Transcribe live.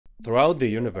Throughout the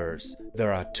universe,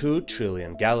 there are 2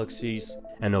 trillion galaxies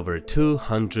and over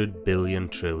 200 billion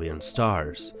trillion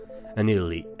stars, and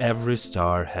nearly every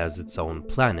star has its own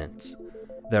planets.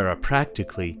 There are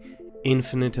practically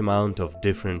infinite amount of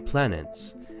different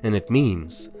planets, and it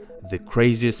means the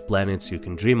craziest planets you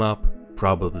can dream up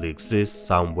probably exist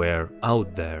somewhere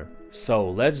out there. So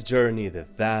let's journey the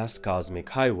vast cosmic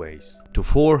highways to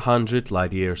 400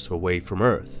 light years away from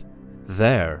Earth.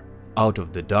 There, out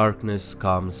of the darkness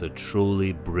comes a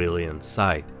truly brilliant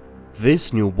sight.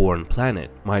 This newborn planet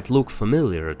might look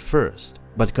familiar at first,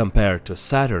 but compared to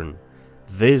Saturn,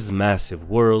 this massive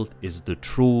world is the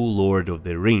true Lord of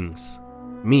the Rings.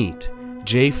 Meet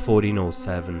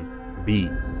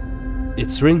J1407b.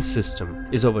 Its ring system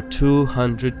is over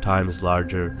 200 times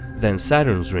larger than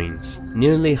Saturn's rings,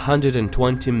 nearly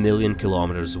 120 million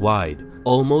kilometers wide,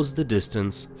 almost the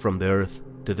distance from the Earth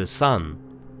to the Sun.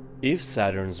 If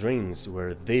Saturn's rings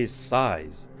were this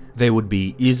size, they would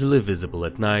be easily visible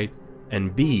at night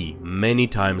and be many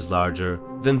times larger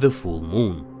than the full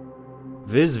moon.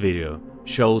 This video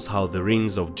shows how the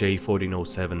rings of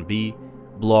J1407b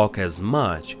block as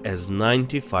much as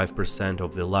 95%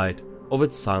 of the light of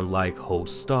its sun-like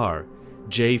host star,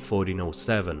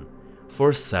 J1407,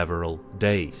 for several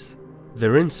days.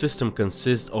 The ring system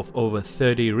consists of over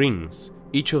 30 rings,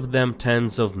 each of them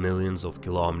tens of millions of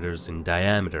kilometers in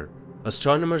diameter.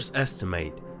 Astronomers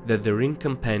estimate that the ring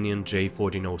companion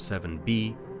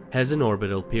J1407b has an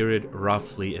orbital period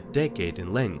roughly a decade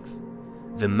in length.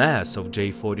 The mass of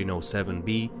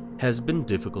J1407b has been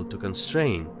difficult to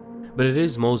constrain, but it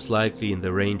is most likely in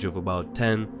the range of about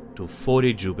 10 to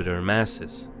 40 Jupiter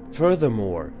masses.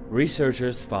 Furthermore,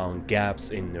 researchers found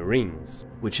gaps in the rings,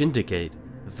 which indicate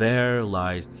there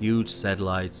lie huge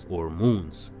satellites or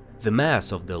moons. The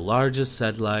mass of the largest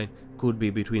satellite could be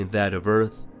between that of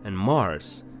Earth and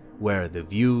Mars, where the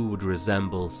view would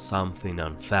resemble something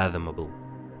unfathomable.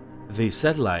 The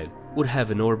satellite would have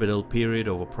an orbital period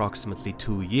of approximately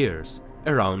 2 years,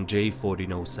 around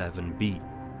J1407b.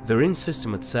 The ring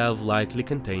system itself likely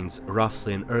contains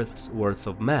roughly an Earth's worth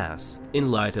of mass in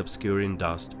light-obscuring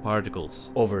dust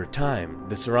particles. Over time,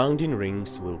 the surrounding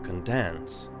rings will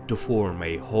condense to form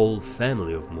a whole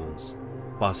family of moons,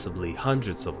 possibly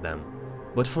hundreds of them,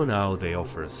 but for now they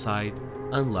offer a sight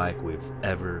unlike we've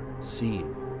ever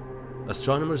seen.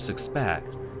 Astronomers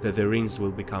expect that the rings will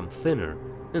become thinner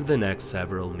in the next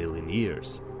several million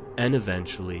years and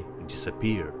eventually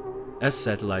disappear as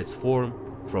satellites form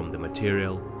from the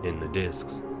material in the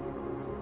disks.